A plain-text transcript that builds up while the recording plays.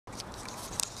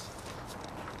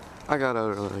I got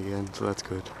out early again, so that's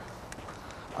good.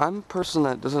 I'm a person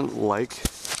that doesn't like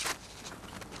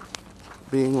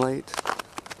being late.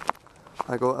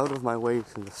 I go out of my way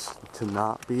to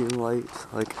not being late.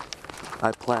 Like,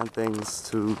 I plan things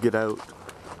to get out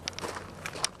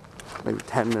maybe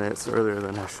 10 minutes earlier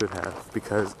than I should have,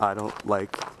 because I don't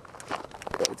like...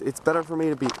 It's better for me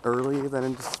to be early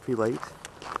than just be late.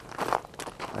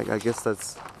 I guess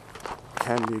that's...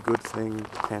 can be a good thing,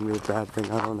 can be a bad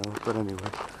thing, I don't know, but anyway.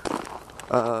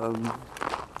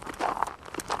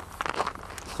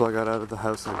 So I got out of the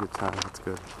house at a good time, that's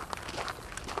good.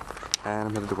 And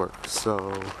I'm headed to work, so...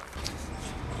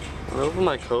 When I open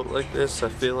my coat like this, I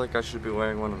feel like I should be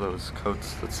wearing one of those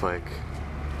coats that's like...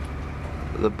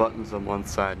 the buttons on one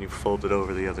side and you fold it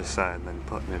over the other side and then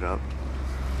button it up.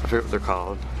 I forget what they're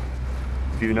called.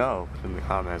 If you know, put in the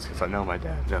comments, because I know my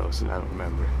dad knows and I don't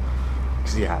remember.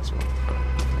 Because he has one.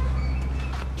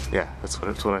 But yeah, that's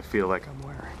what I feel like I'm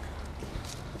wearing.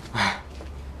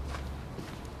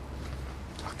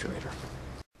 Talk to you later.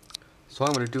 So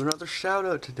I'm going to do another shout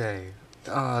out today.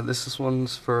 This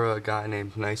one's for a guy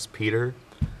named Nice Peter.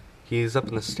 He's up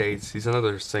in the States. He's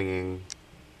another singing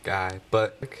guy,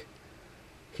 but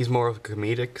he's more of a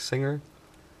comedic singer.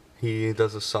 He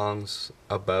does the songs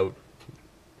about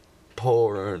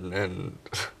porn and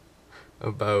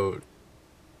about...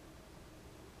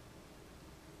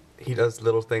 He does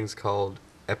little things called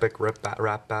epic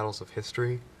rap battles of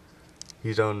history.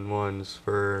 He's done ones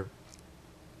for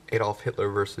Adolf Hitler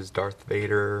versus Darth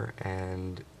Vader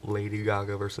and Lady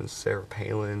Gaga versus Sarah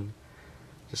Palin.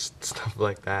 Just stuff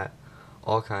like that.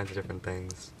 All kinds of different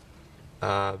things.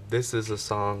 This is a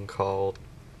song called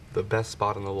The Best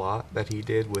Spot on the Lot that he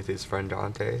did with his friend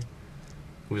Dante,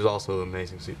 who's also an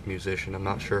amazing musician. I'm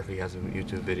not sure if he has a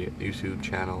YouTube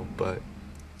channel, but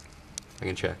I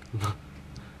can check.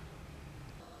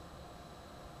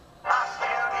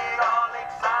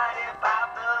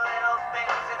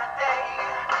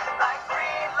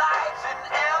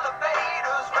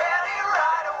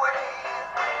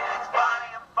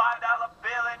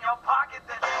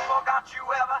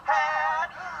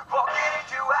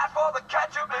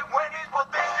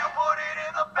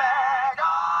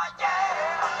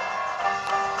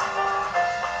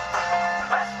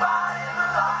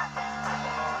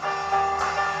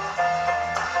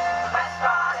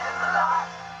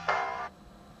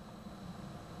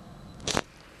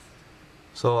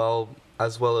 So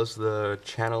as well as the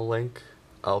channel link,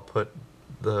 I'll put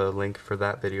the link for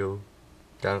that video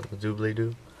down at the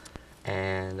doobly-doo,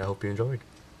 and I hope you enjoyed.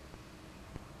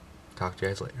 Talk to you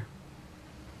guys later.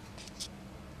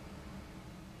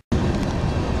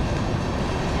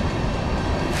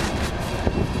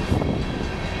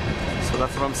 So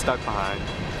that's what I'm stuck behind.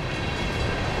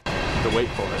 To wait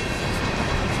for it.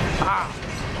 Ah!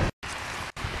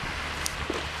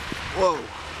 Whoa!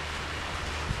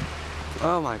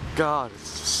 Oh my god,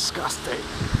 it's disgusting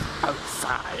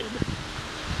outside.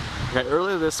 Okay,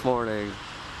 earlier this morning,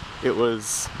 it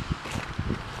was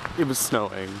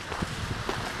snowing.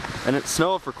 And it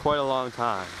snowed for quite a long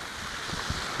time.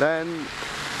 Then,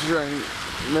 during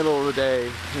the middle of the day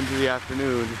into the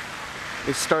afternoon,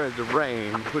 it started to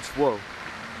rain, which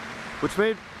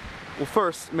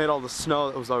made all the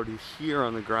snow that was already here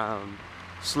on the ground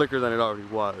slicker than it already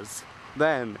was.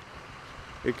 Then,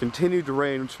 it continued to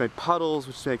rain, which made puddles,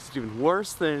 which makes it even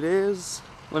worse than it is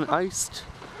when iced.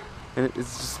 And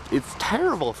it's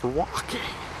terrible for walking.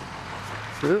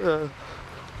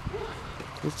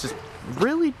 It's just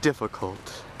really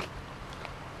difficult.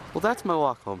 Well, that's my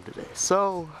walk home today.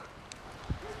 So,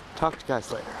 talk to you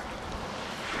guys later.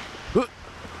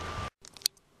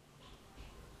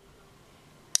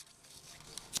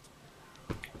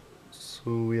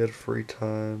 So we had free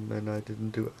time and I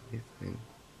didn't do anything.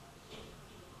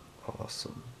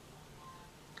 Awesome.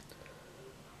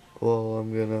 Well,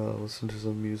 I'm gonna listen to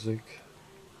some music,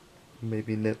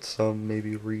 maybe knit some,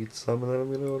 maybe read some, and then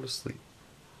I'm gonna go to sleep.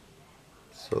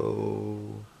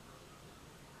 So,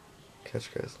 catch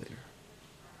you guys later.